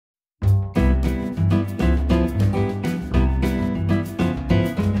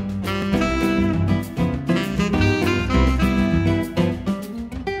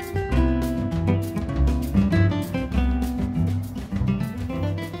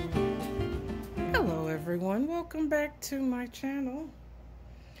welcome back to my channel.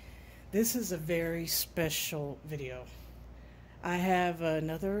 This is a very special video. I have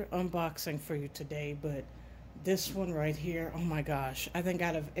another unboxing for you today, but this one right here, oh my gosh, I think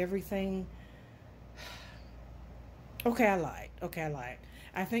out of everything, I lied.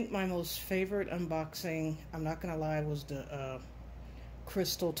 I think my most favorite unboxing, I'm not gonna lie, was the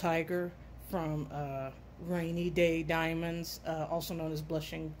Crystal Tiger from Rainy Day Diamonds, also known as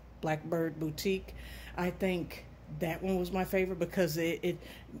Blushing Blackbird Boutique. I think that one was my favorite because it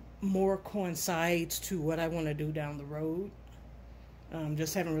more coincides to what I want to do down the road.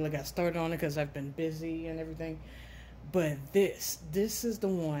 Just haven't really got started on it because I've been busy and everything. But this is the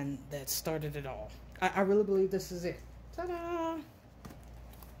one that started it all. I really believe this is it. Ta-da!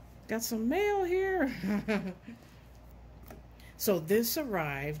 Got some mail here. So this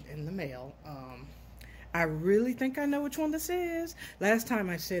arrived in the mail. I really think I know which one this is. Last time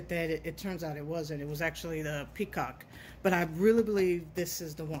I said that, it turns out it wasn't. It was actually the peacock. But I really believe this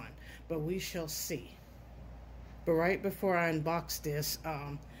is the one. But we shall see. But right before I unbox this,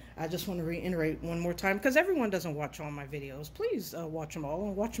 I just want to reiterate one more time, because everyone doesn't watch all my videos. Please watch them all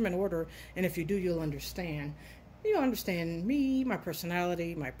and watch them in order. And if you do, you'll understand. You'll understand me, my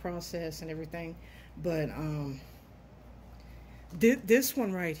personality, my process, and everything. But this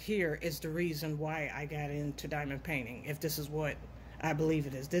one right here is the reason why I got into diamond painting, if this is what I believe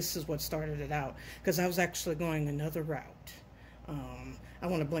it is. This is what started it out, because I was actually going another route. I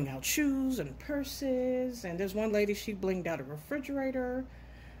want to bling out shoes and purses, and there's one lady, she blinged out a refrigerator.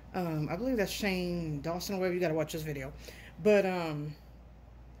 I believe that's Shane Dawson, whatever. You got to watch this video. But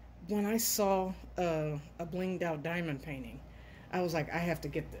when I saw a blinged out diamond painting, I was like, I have to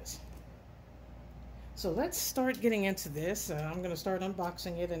get this. So let's start getting into this. I'm going to start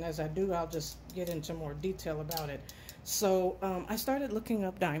unboxing it, and as I do, I'll just get into more detail about it. So I started looking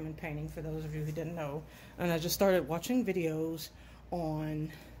up diamond painting, for those of you who didn't know, and I just started watching videos on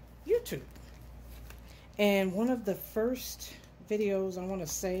YouTube. And one of the first videos, I want to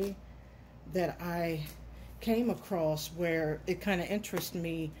say, that I came across where it kind of interested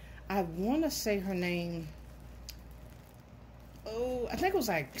me, I want to say her name, I think it was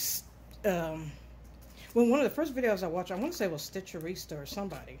like, well, one of the first videos I watched, I want to say it was Stitcherista or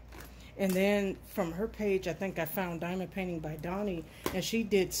somebody. And then from her page, I think I found diamond painting by Donnie, and she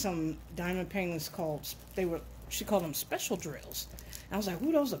did some diamond paintings called, she called them special drills. And I was like,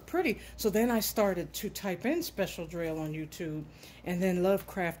 ooh, those are pretty. So then I started to type in special drill on YouTube, and then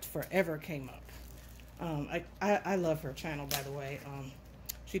Lovecraft Forever came up. I love her channel, by the way.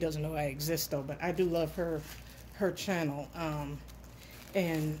 She doesn't know I exist though, but I do love her channel.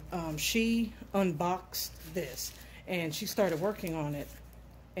 And she unboxed this, and she started working on it,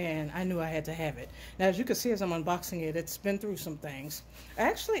 and I knew I had to have it. Now, as you can see as I'm unboxing it, it's been through some things.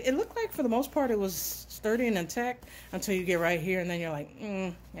 Actually, it looked like for the most part it was sturdy and intact until you get right here, and then you're like,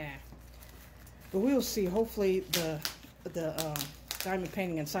 yeah. But we'll see. Hopefully the diamond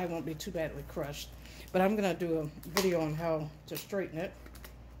painting inside won't be too badly crushed. But I'm going to do a video on how to straighten it.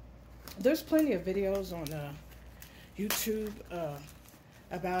 There's plenty of videos on YouTube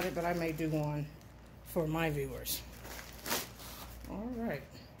about it, but I may do one for my viewers. All right.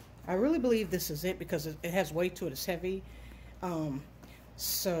 I really believe this is it because it has weight to it. It's heavy.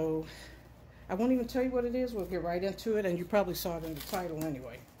 So I won't even tell you what it is. We'll get right into it, and you probably saw it in the title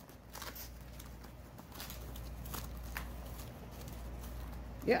anyway.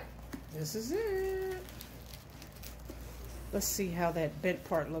 Yeah, this is it. Let's see how that bent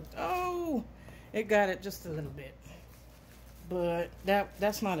part looked. Oh, it got it just a little bit. But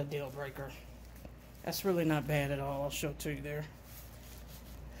that's not a deal breaker. That's really not bad at all. I'll show it to you there.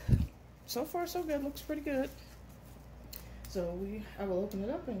 So far, so good. Looks pretty good. So I will open it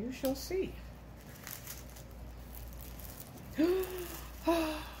up and you shall see.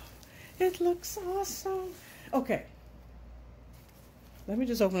 It looks awesome. Okay. Let me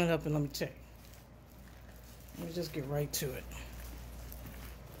just open it up and let me tell you. Let me just get right to it.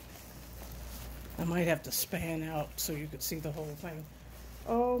 I might have to span out so you could see the whole thing.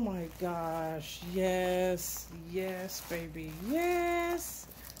 Oh my gosh. Yes. Yes, baby. Yes.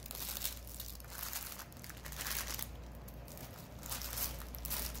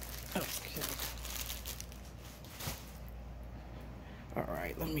 Okay. All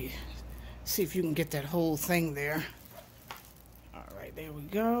right. Let me see if you can get that whole thing there. All right. There we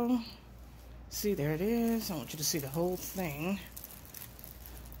go. See, there it is. I want you to see the whole thing.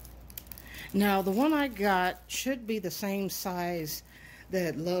 Now, the one I got should be the same size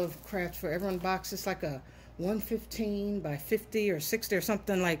that Lovecraft Forever unboxed. It's like a 115 by 50 or 60 or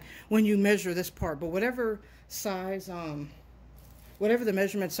something, like when you measure this part. But whatever size, whatever the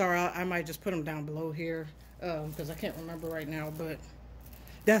measurements are, I might just put them down below here. because I can't remember right now, but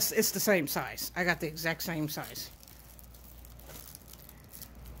it's the same size. I got the exact same size.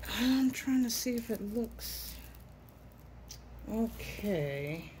 I'm trying to see if it looks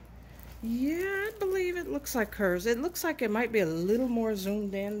okay. Yeah, I believe it looks like hers. It looks like it might be a little more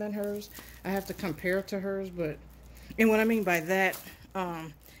zoomed in than hers. I have to compare it to hers, but, and what I mean by that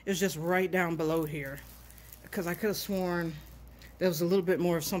is just right down below here, because I could have sworn there was a little bit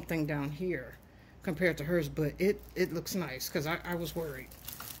more of something down here compared to hers, but it looks nice, because I was worried.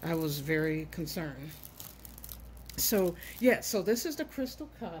 I was very concerned. So, yeah, so this is the Crystal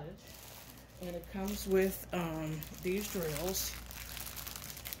Cottage, and it comes with these drills.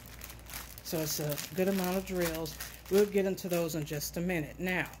 So it's a good amount of drills. We'll get into those in just a minute.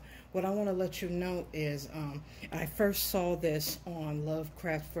 Now, what I want to let you know is I first saw this on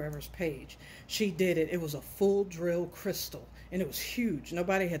Lovecraft Forever's page. She did it. It was a full drill crystal, and it was huge.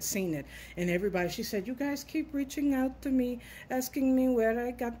 Nobody had seen it. And everybody, she said, you guys keep reaching out to me, asking me where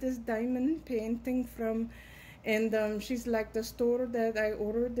I got this diamond painting from. And she's like, the store that I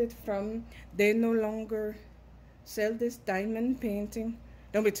ordered it from, they no longer sell this diamond painting.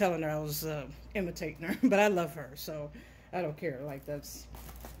 Don't be telling her I was imitating her, but I love her, so I don't care. Like, that's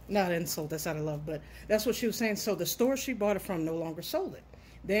not an insult, that's out of love, but that's what she was saying. So the store she bought it from no longer sold it.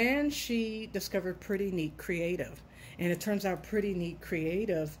 Then she discovered Pretty Neat Creative, and it turns out Pretty Neat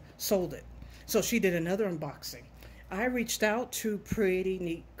Creative sold it. So she did another unboxing. I reached out to Pretty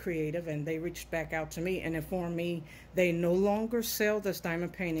Neat Creative, and they reached back out to me and informed me they no longer sell this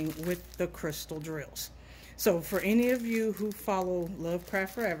diamond painting with the crystal drills. So for any of you who follow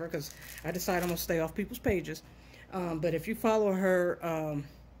Lovecraft Forever, because I decided I'm going to stay off people's pages, but if you follow her,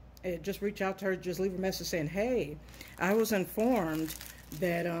 just reach out to her, just leave a message saying, hey, I was informed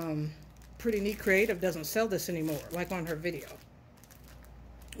that Pretty Neat Creative doesn't sell this anymore, like on her video,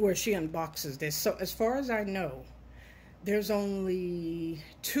 where she unboxes this. So as far as I know, there's only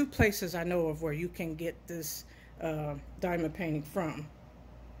 2 places I know of where you can get this diamond painting from.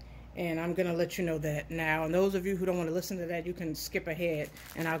 And I'm going to let you know that now. And those of you who don't want to listen to that, you can skip ahead,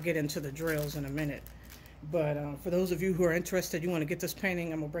 and I'll get into the drills in a minute. But for those of you who are interested, you want to get this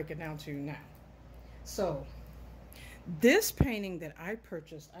painting, I'm going to break it down to you now. So this painting that I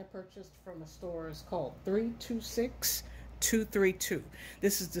purchased from a store. It's called 326232.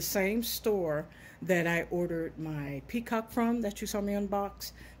 This is the same store that I ordered my peacock from that you saw me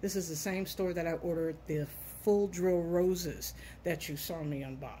unbox. This is the same store that I ordered the full drill roses that you saw me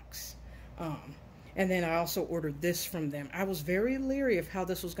unbox. And then I also ordered this from them. I was very leery of how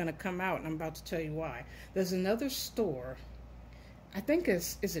this was going to come out, and I'm about to tell you why. There's another store, I think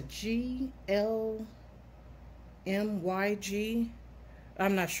is it GLYMG?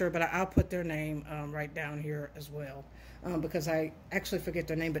 I'm not sure, but I'll put their name right down here as well, because I actually forget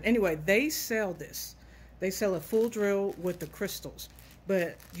their name. But anyway, they sell this. They sell a full drill with the crystals,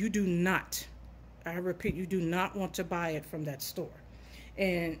 but you do not, I repeat, you do not want to buy it from that store.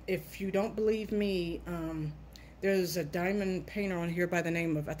 And if you don't believe me, there's a diamond painter on here by the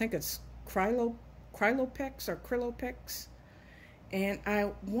name of, I think it's Krylopex or Krylopex. And I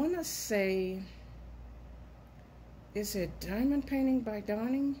want to say, is it Diamond Painting by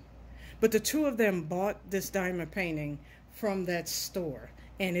Donnie? But the two of them bought this diamond painting from that store,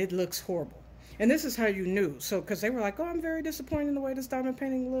 and it looks horrible. And this is how you knew. So, because they were like, oh, I'm very disappointed in the way this diamond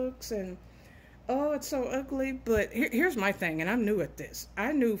painting looks, and oh, it's so ugly. But here's my thing, and I'm new at this.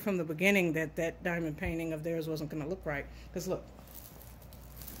 I knew from the beginning that that diamond painting of theirs wasn't going to look right. Because look,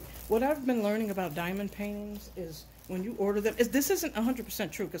 what I've been learning about diamond paintings is when you order them, this isn't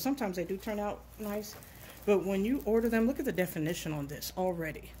 100% true, because sometimes they do turn out nice. But when you order them, look at the definition on this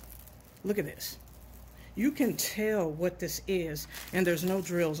already. Look at this. You can tell what this is, and there's no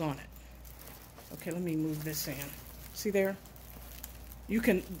drills on it. Okay, let me move this in. See there? You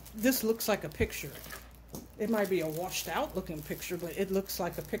can, this looks like a picture. It might be a washed out looking picture, but it looks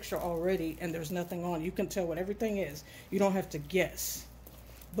like a picture already, and there's nothing on it. You can tell what everything is. You don't have to guess.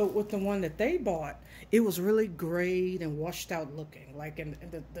 But with the one that they bought, it was really grayed and washed out looking. Like, and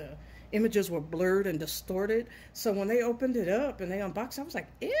the images were blurred and distorted. So when they opened it up and they unboxed it, I was like,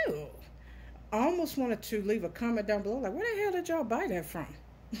 ew. I almost wanted to leave a comment down below, like, where the hell did y'all buy that from?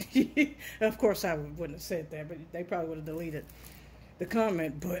 Of course, I wouldn't have said that, but they probably would have deleted the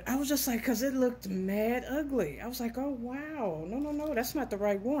comment. But I was just like, because it looked mad ugly. I was like, oh, wow. No, that's not the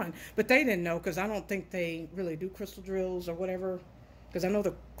right one. But they didn't know, because I don't think they really do crystal drills or whatever. Because I know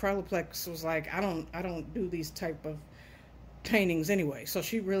the Krylopex was like, I don't do these type of paintings anyway. So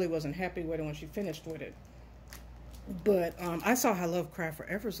she really wasn't happy with it when she finished with it. But I saw how Lovecraft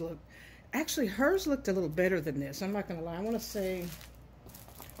Forever's looked. Actually, hers looked a little better than this. I'm not going to lie. I want to say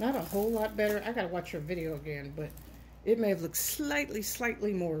Not a whole lot better. I gotta watch your video again, but it may have looked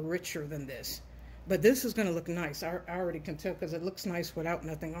slightly more richer than this. But this is gonna look nice. I already can tell because it looks nice without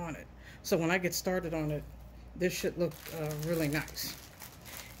nothing on it. So when I get started on it, this should look really nice.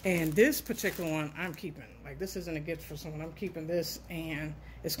 And this particular one, I'm keeping. Like, this isn't a gift for someone. I'm keeping this, and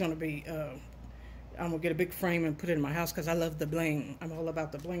it's gonna be, I'm gonna get a big frame and put it in my house because I love the bling. I'm all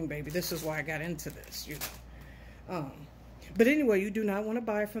about the bling, baby. This is why I got into this, you know. But anyway, you do not want to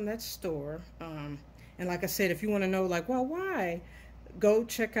buy from that store. And like I said, if you want to know, like, well, why? Go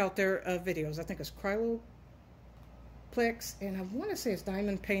check out their videos. I think it's Cryoplex, and I want to say it's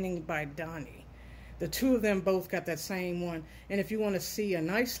Diamond Painting by Donnie. The two of them both got that same one. And if you want to see a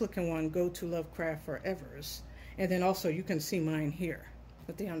nice looking one, go to Lovecraft Forever's. And then also you can see mine here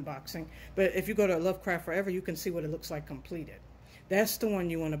with the unboxing. But if you go to Lovecraft Forever, you can see what it looks like completed. That's the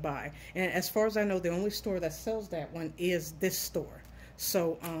one you want to buy. And as far as I know, the only store that sells that one is this store.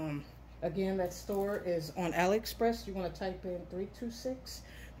 So, again, that store is on AliExpress. You want to type in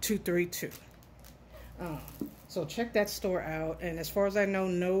 326232. So check that store out. And as far as I know,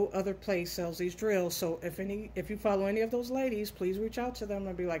 no other place sells these drills. So if you follow any of those ladies, please reach out to them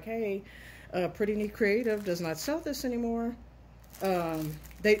and be like, hey, Pretty Neat Creative does not sell this anymore.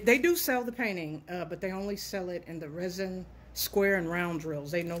 They do sell the painting, but they only sell it in the resin square and round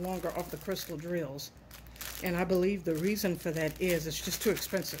drills. They no longer offer the crystal drills. And I believe the reason for that is it's just too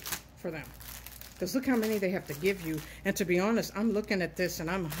expensive for them. Because look how many they have to give you. And to be honest, I'm looking at this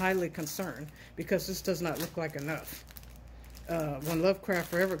and I'm highly concerned because this does not look like enough. When Lovecraft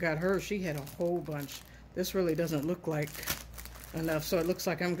Forever got hers, she had a whole bunch. This really doesn't look like enough. So it looks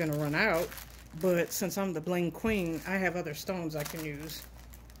like I'm going to run out. But since I'm the bling queen, I have other stones I can use.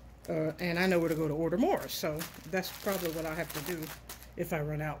 And I know where to go to order more. So that's probably what I have to do if I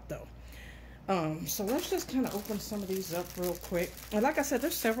run out, though. So let's just kind of open some of these up real quick. And like I said,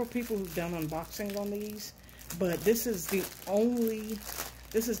 there's several people who've done unboxing on these. But this is the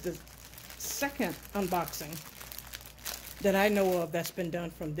second unboxing that I know of that's been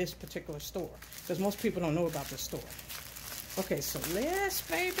done from this particular store. Because most people don't know about this store. Okay, so let's,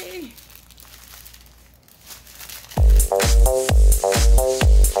 baby.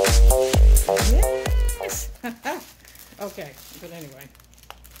 Yes! Okay, but anyway,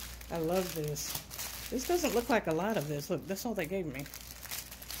 I love this. This doesn't look like a lot of this. Look, that's all they gave me.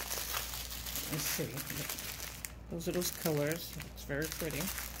 Let's see. Those are those colors. It's very pretty.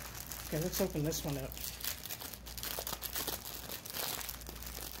 Okay, let's open this one up.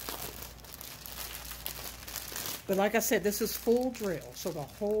 But like I said, this is full drill. So the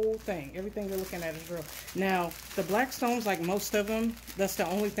whole thing, everything you're looking at is drill. Now, the black stones, like most of them, that's the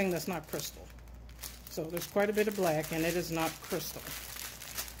only thing that's not crystal. So there's quite a bit of black, and it is not crystal.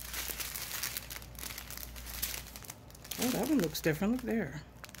 Oh, that one looks different. Look there.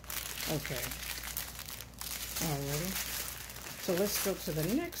 Okay. Alrighty. So let's go to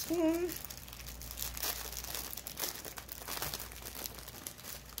the next one.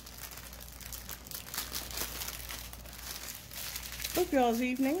 Hope y'all's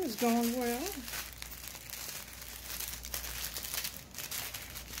evening is going well.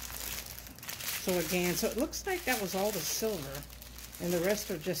 So again, so it looks like that was all the silver, and the rest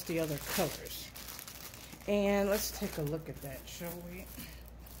are just the other colors. And let's take a look at that, shall we?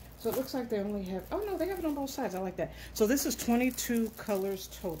 So it looks like they only have, oh no, they have it on both sides. I like that. So this is 22 colors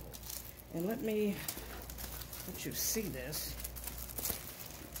total. And let me let you see this.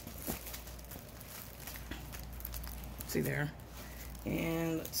 See there?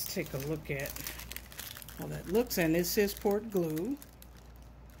 And let's take a look at how that looks. And this is poured glue.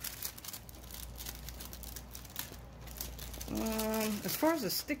 As far as the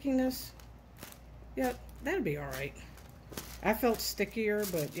stickiness, yeah, that'd be all right. I felt stickier,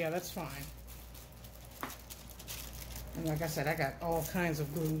 but yeah, that's fine. And like I said, I got all kinds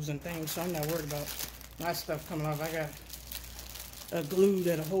of glues and things, so I'm not worried about my stuff coming off. I got a glue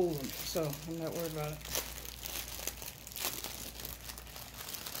that'll hold them, so I'm not worried about it.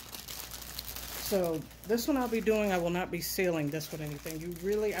 So this one I'll be doing, I will not be sealing this with anything.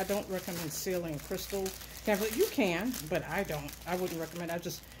 I don't recommend sealing crystal canvas. You can, but I don't. I wouldn't recommend. I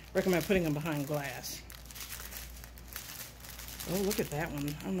just recommend putting them behind glass. Oh, look at that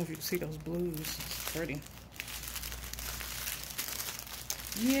one. I don't know if you can see those blues. It's pretty.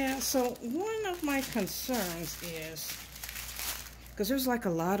 Yeah, so one of my concerns is, because there's like a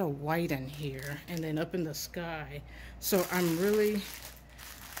lot of white in here and then up in the sky. So I'm really,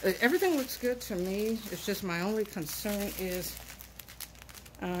 everything looks good to me. It's just my only concern is,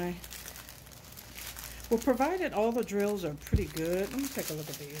 well, provided all the drills are pretty good. Let me take a look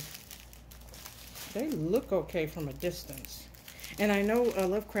at these. They look okay from a distance. And I know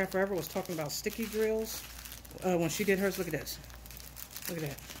Lovecraft Forever was talking about sticky drills when she did hers. Look at this. Look at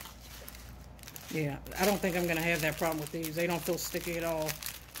that. Yeah, I don't think I'm going to have that problem with these. They don't feel sticky at all.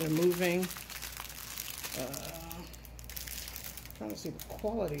 They're moving. Trying to see the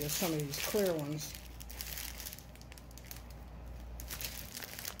quality of some of these clear ones.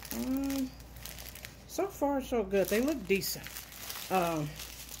 So far, so good. They look decent.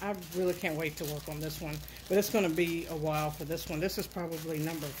 I really can't wait to work on this one. But it's going to be a while for this one. This is probably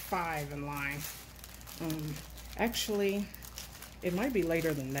number 5 in line. Actually, it might be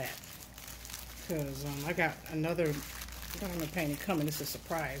later than that. Because I got another diamond painting coming. It's a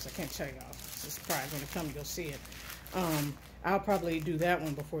surprise. I can't tell y'all. It's a surprise. When it comes, you'll see it. I'll probably do that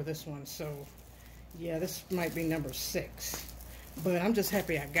one before this one. So, yeah, this might be number 6. But I'm just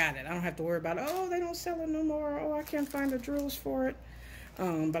happy I got it. I don't have to worry about, oh, they don't sell it no more. Oh, I can't find the drills for it.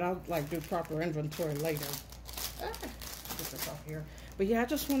 But I'll, like, do proper inventory later. Get this off here. But, yeah, I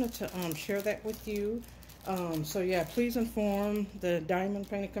just wanted to share that with you. So, yeah, please inform the diamond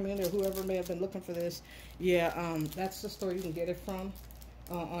painting community or whoever may have been looking for this. Yeah, that's the store you can get it from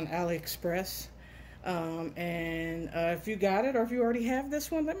on AliExpress. And if you got it or if you already have this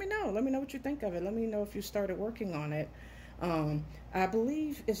one, let me know. Let me know what you think of it. Let me know if you started working on it. I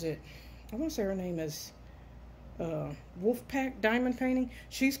believe, I want to say her name is Wolfpack Diamond Painting.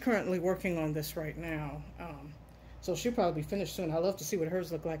 She's currently working on this right now. So she'll probably be finished soon. I'd love to see what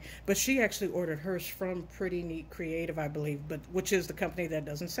hers look like. But she actually ordered hers from Pretty Neat Creative, I believe, which is the company that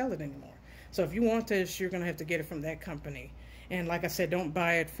doesn't sell it anymore. So if you want this, you're going to have to get it from that company. And like I said, don't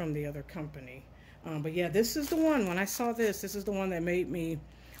buy it from the other company. But yeah, this is the one. When I saw this is the one that made me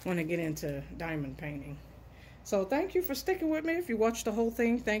want to get into diamond painting. So thank you for sticking with me. If you watched the whole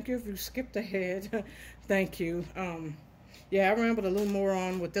thing, thank you. If you skipped ahead, thank you. Yeah, I rambled a little more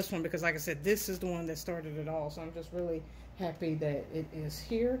on with this one because, like I said, this is the one that started it all. So I'm just really happy that it is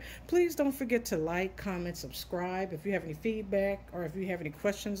here. Please don't forget to like, comment, subscribe. If you have any feedback or if you have any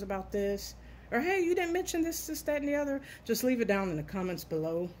questions about this, or hey, you didn't mention this, that, and the other, just leave it down in the comments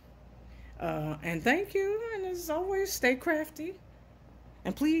below. And thank you. And as always, stay crafty.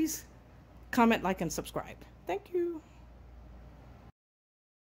 And please comment, like, and subscribe. Thank you.